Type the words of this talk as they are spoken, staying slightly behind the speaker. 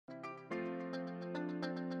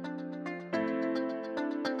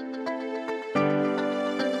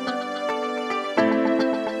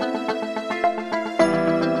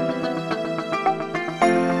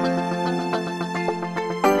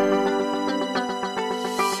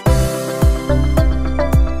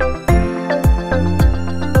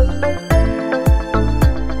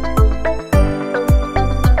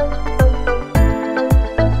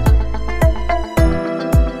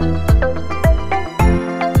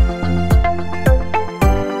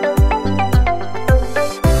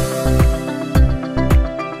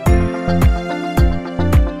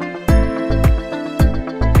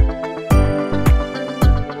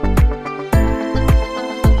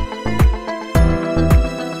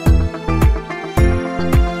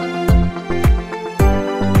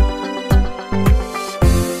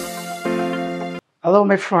Hello,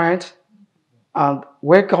 my friend, and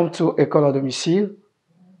welcome to École à domicile,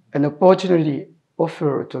 an opportunity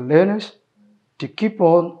offered to learners to keep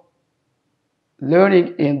on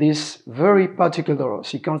learning in these very particular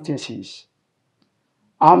circumstances.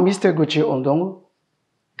 I'm Mr. Gauthier Ondong,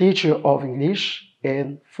 teacher of English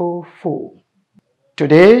in 4-4.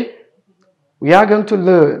 Today, we are going to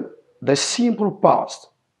learn the simple past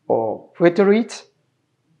or preterit,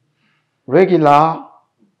 regular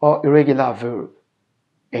or irregular verb.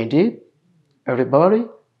 Indeed, everybody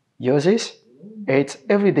uses it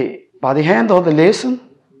every day. By the end of the lesson,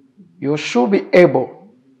 you should be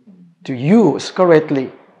able to use correctly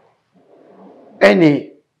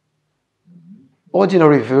any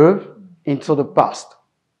ordinary verb into the past.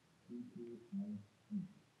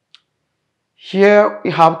 Here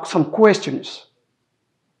we have some questions.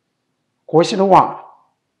 Question 1.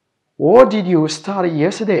 What did you study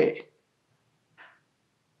yesterday?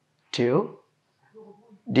 2.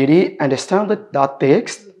 Did he understand that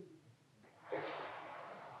text?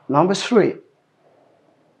 Number 3.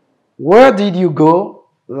 Where did you go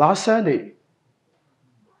last Sunday?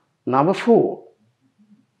 Number 4.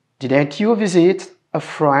 Didn't you visit a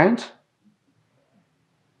friend?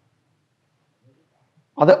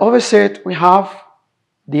 On the other side, we have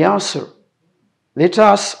the answer. Let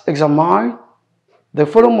us examine the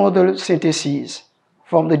following model sentences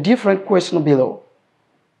from the different questions below.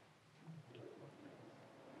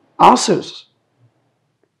 Answers.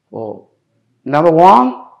 Number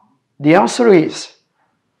 1, the answer is,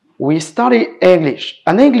 we studied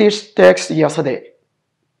an English text yesterday.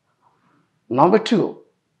 Number 2,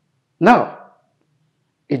 no,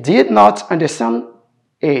 he did not understand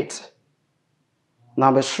it.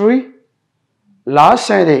 Number 3, last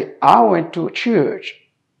Sunday I went to church.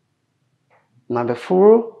 Number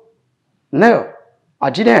 4, no,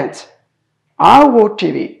 I didn't. I watched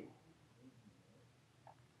TV.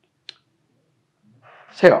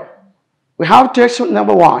 So, we have text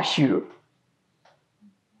number 1 here.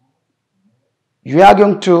 You are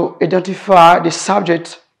going to identify the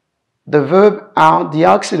subject, the verb, and the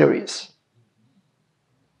auxiliaries.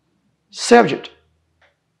 Subject: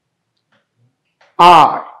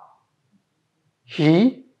 I,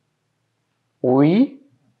 he, we,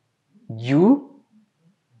 you.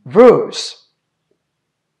 Verbs: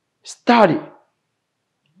 study,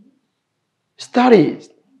 studied.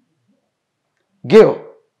 Go.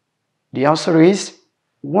 The answer is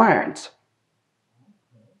went.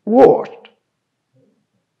 Watched.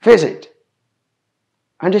 Visit.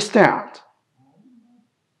 Understand.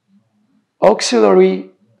 Auxiliary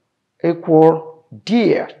equal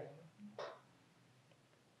did.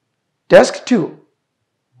 Task 2.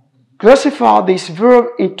 Classify this verb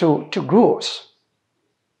into 2 groups.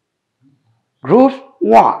 Group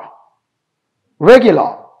 1.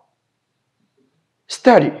 Regular.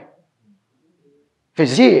 Study.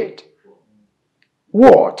 Visit.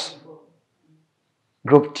 Watch.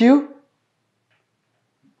 Group 2.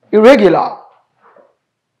 Irregular.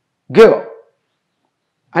 Go.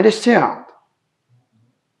 Understand.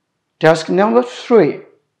 Task number 3.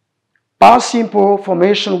 Past simple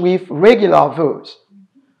formation with regular verbs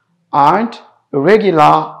and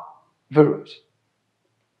irregular verbs.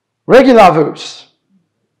 Regular verbs.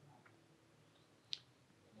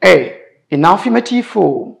 A. In affirmative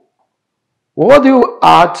form, what do you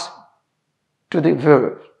add to the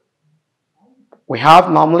verb? We have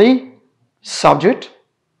normally subject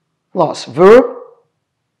plus verb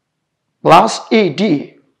plus ed.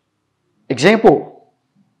 Example,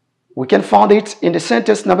 we can find it in the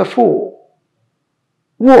sentence number 4.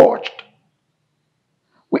 Watched.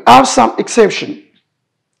 We have some exception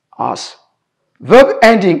as verb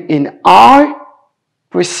ending in I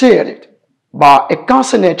preceded by a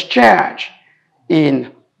consonant change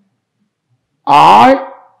in I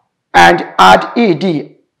and add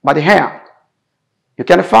ed by the hand. You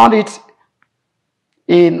can find it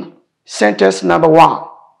in sentence number 1,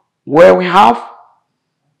 where we have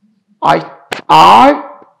I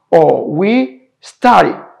or we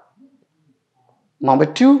study. Number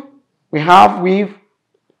 2, we have with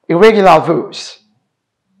irregular verbs.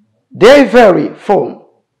 They vary from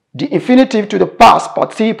the infinitive to the past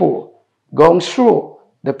participle going through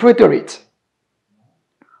the preterit.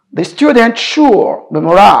 The student should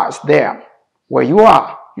memorize them. Where you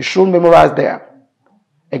are, you should memorize them.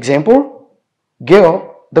 Example,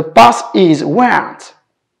 go, the past is went.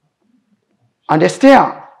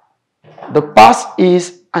 Understand, the past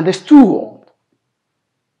is understood.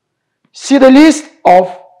 See the list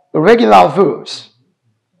of irregular verbs.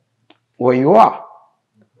 Where you are.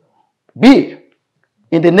 B.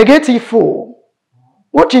 In the negative form,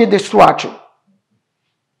 what is the structure?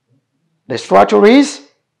 The structure is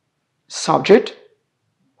subject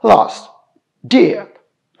plus did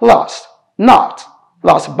plus not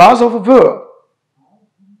plus base of verb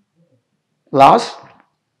plus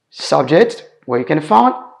subject, where you can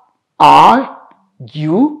find I,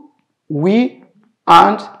 you, we,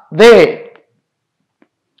 and they.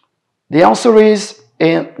 The answer is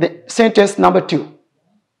in the sentence number 2.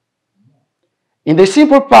 In the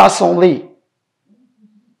simple past only,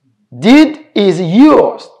 did is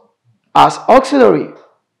used as auxiliary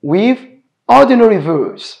with ordinary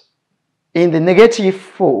verbs in the negative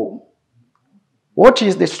form. What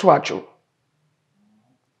is the structure?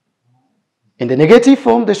 In the negative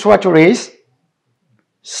form, the structure is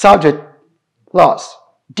subject plus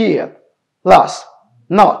did plus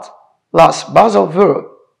not plus basal verb,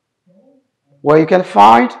 where you can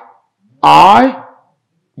find I,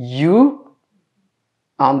 you,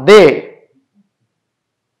 and they.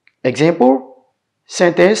 Example,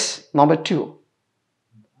 sentence number 2.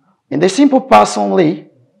 In the simple past only,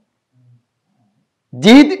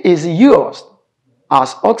 did is used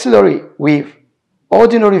as auxiliary with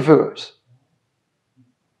ordinary verbs.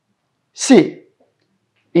 C.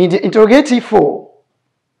 In the interrogative form,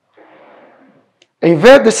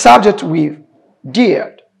 invert the subject with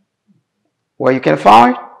did, where you can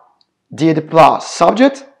find did plus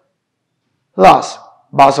subject plus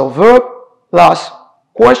basal verb plus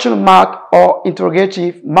question mark or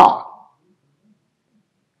interrogative mark.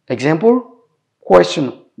 Example,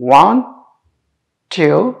 question 1,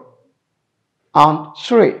 2, and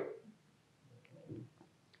 3.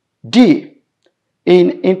 D.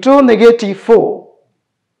 In interrogative form,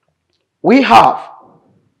 we have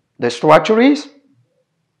the structure is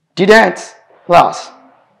didn't plus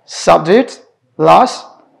subject plus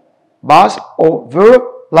base or verb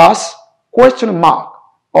plus question mark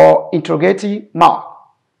or interrogative mark.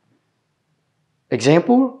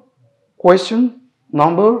 Example, question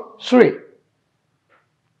number 3.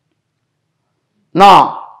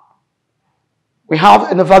 Now, we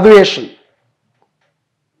have an evaluation.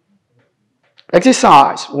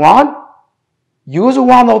 Exercise 1. Use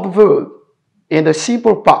one of the verbs in the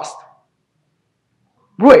simple past.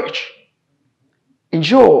 Reach,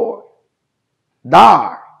 enjoy,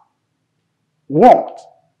 die, want,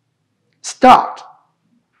 start,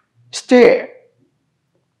 stay,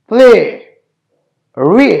 play,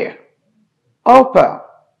 read, open,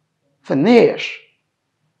 finish.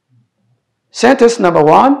 Sentence number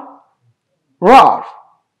 1. Ralph,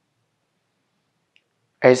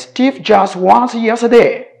 as Steve just went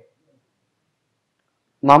yesterday.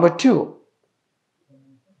 Number 2.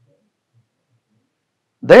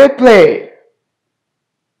 They play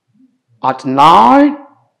at 9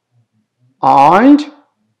 and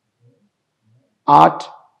at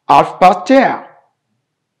 10:30.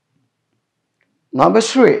 Number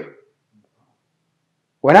 3.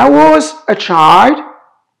 When I was a child,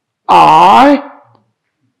 I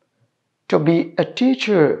to be a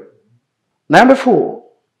teacher. Number 4.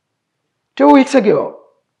 2 weeks ago,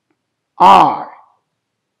 I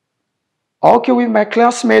argue with my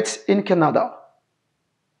classmates in Canada.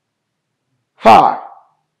 5.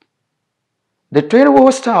 The train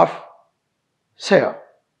was tough, so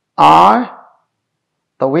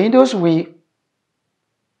the windows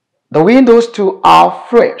too are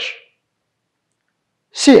fresh.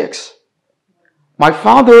 6. My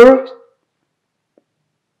father,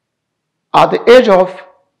 at the age of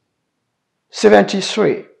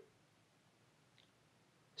 73.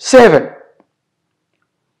 7.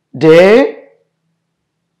 The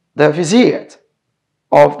visit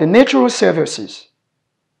of the natural services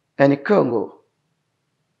in Congo.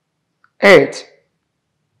 8.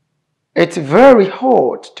 It's very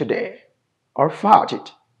hot today, or felt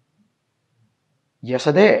it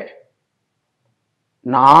yesterday.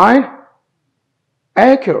 9.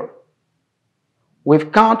 Acre.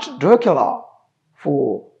 We've Count Dracula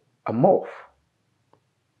for a month.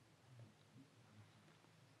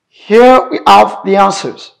 Here we have the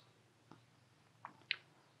answers.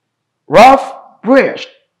 Ralph bridged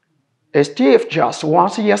as Steve just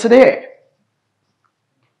once yesterday.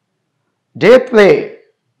 They play.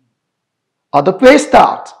 The play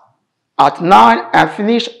start at 9 and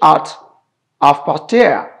finish at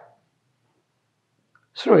 10:30.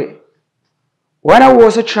 3. When I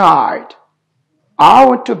was a child, I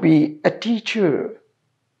want to be a teacher.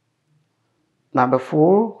 Number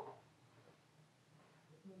 4.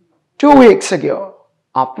 2 weeks ago,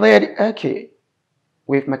 I played hockey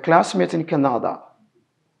with my classmates in Canada.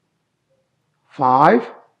 5.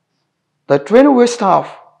 The train was tough,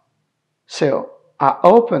 so I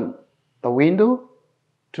opened the window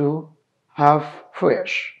to have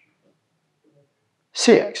fresh.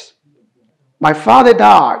 6. My father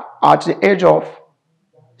died at the age of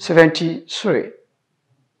 73.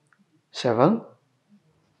 7.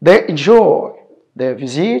 They enjoy the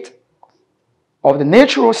visit of the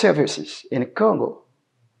natural services in Congo.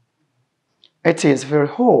 It is very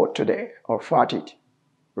hot today, or thought it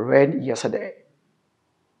rained yesterday.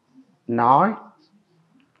 9.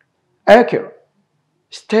 Eker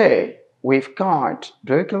stay with Count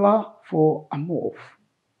Dracula for a month.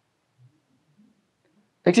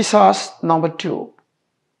 Exercise number 2.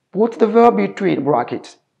 Put the verb between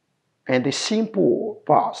brackets and the simple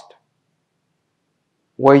past.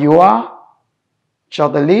 Where you are,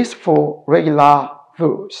 check the list for regular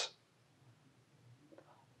verbs.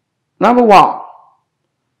 Number 1.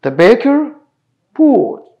 The baker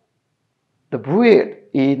put the bread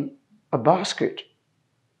in a basket.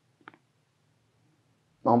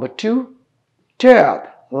 Number 2. Ted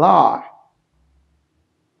lied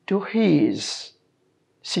to his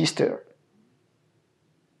sister.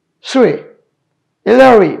 3.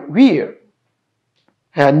 Hilary wear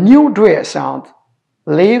her new dress and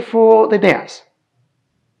leave for the dance.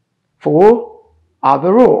 4. I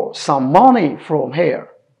borrowed some money from her.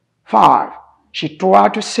 5. She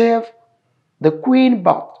tried to save the queen,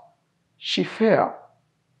 but she fell.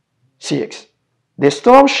 6. The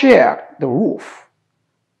storm shared the roof.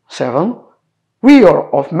 7. We are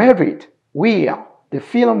of Madrid, where the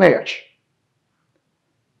film match.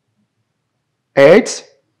 8.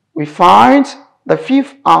 We find the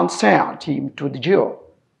thief and sent him to the jail.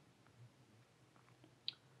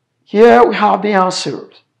 Here we have the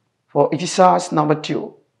answers for exercise number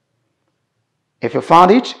 2. If you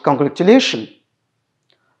found it, congratulations.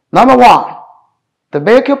 Number 1. The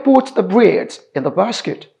baker put the bread in the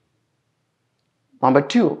basket. Number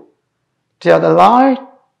 2. Tell the lie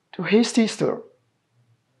to his sister.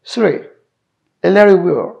 3. Hilary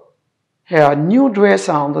wore her new dress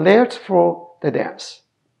and left for the dance.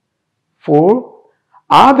 4.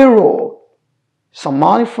 I borrowed some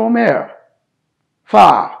money from her.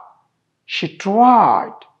 5. She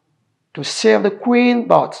tried to save the queen,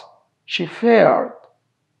 but she failed.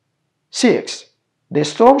 6. The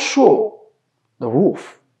storm shook the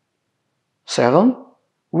roof. 7.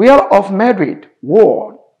 Real of Madrid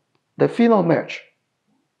won the final match.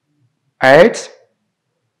 8.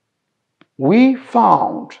 We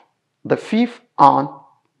found the thief and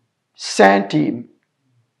sent him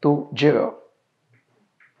to jail.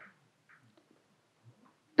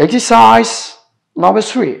 Exercise number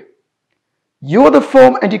 3. Use the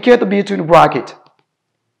form indicated between brackets.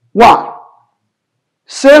 1.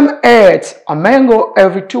 Sam eats a mango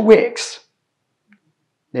every 2 weeks.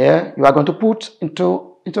 There you are going to put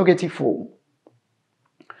into interrogative form.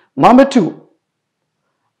 Number 2.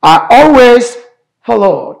 I always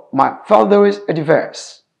followed my father's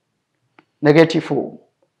advice. Negative form.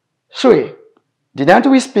 3. Didn't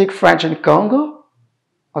we speak French in Congo?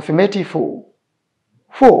 Affirmative form.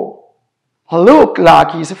 4. He looked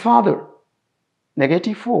like his father.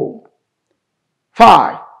 Negative form.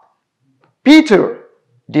 5. Peter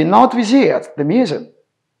did not visit the museum.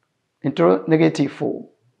 Interrogative form.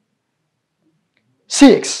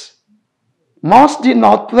 6. Monks did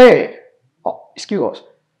not pray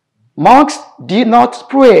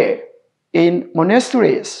in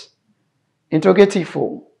monasteries. Interrogative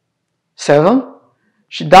form. 7.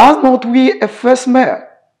 She does not wear a face mask.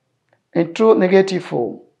 Interrogative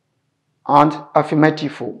form and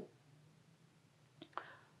affirmative form.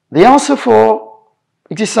 The answer for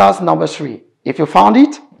exercise number 3. If you found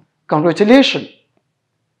it, congratulations.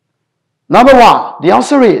 Number 1, the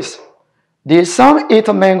answer is, did Sam eat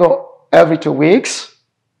a mango every 2 weeks?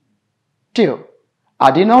 2.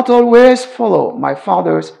 I did not always follow my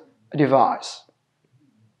father's advice.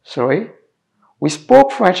 3. We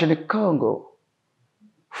spoke French in the Congo.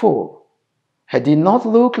 4. He did not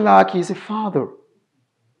look like his father.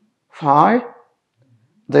 5.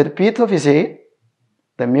 Did Peter visit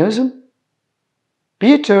the museum?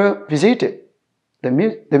 Peter visited the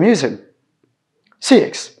museum.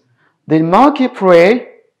 6. Did Monkey pray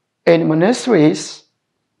in monasteries?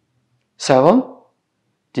 7.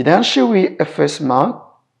 Didn't she wear a face mask?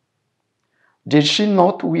 Did she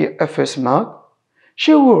not wear a face mask?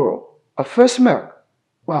 She wore a face mask.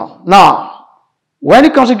 Well, now,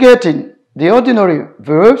 when conjugating the ordinary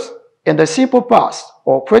verbs in the simple past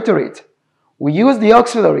or preterit, we use the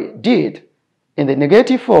auxiliary did in the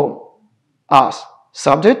negative form as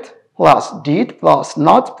subject plus did plus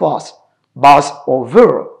not plus was or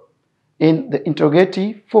verb. In the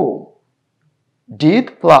interrogative form,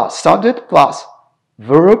 did plus subject plus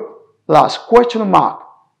verb plus question mark,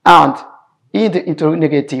 and in the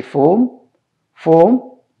interrogative form,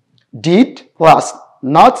 did plus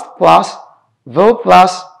not plus verb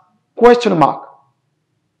plus question mark.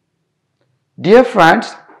 Dear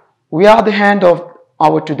friends, we are at the end of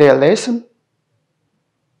our today's lesson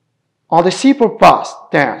on the simple past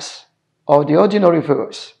tense of the ordinary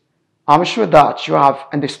verbs. I'm sure that you have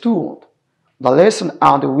understood the lesson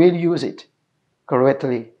and will use it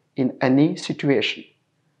correctly in any situation.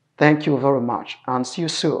 Thank you very much and see you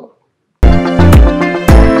soon.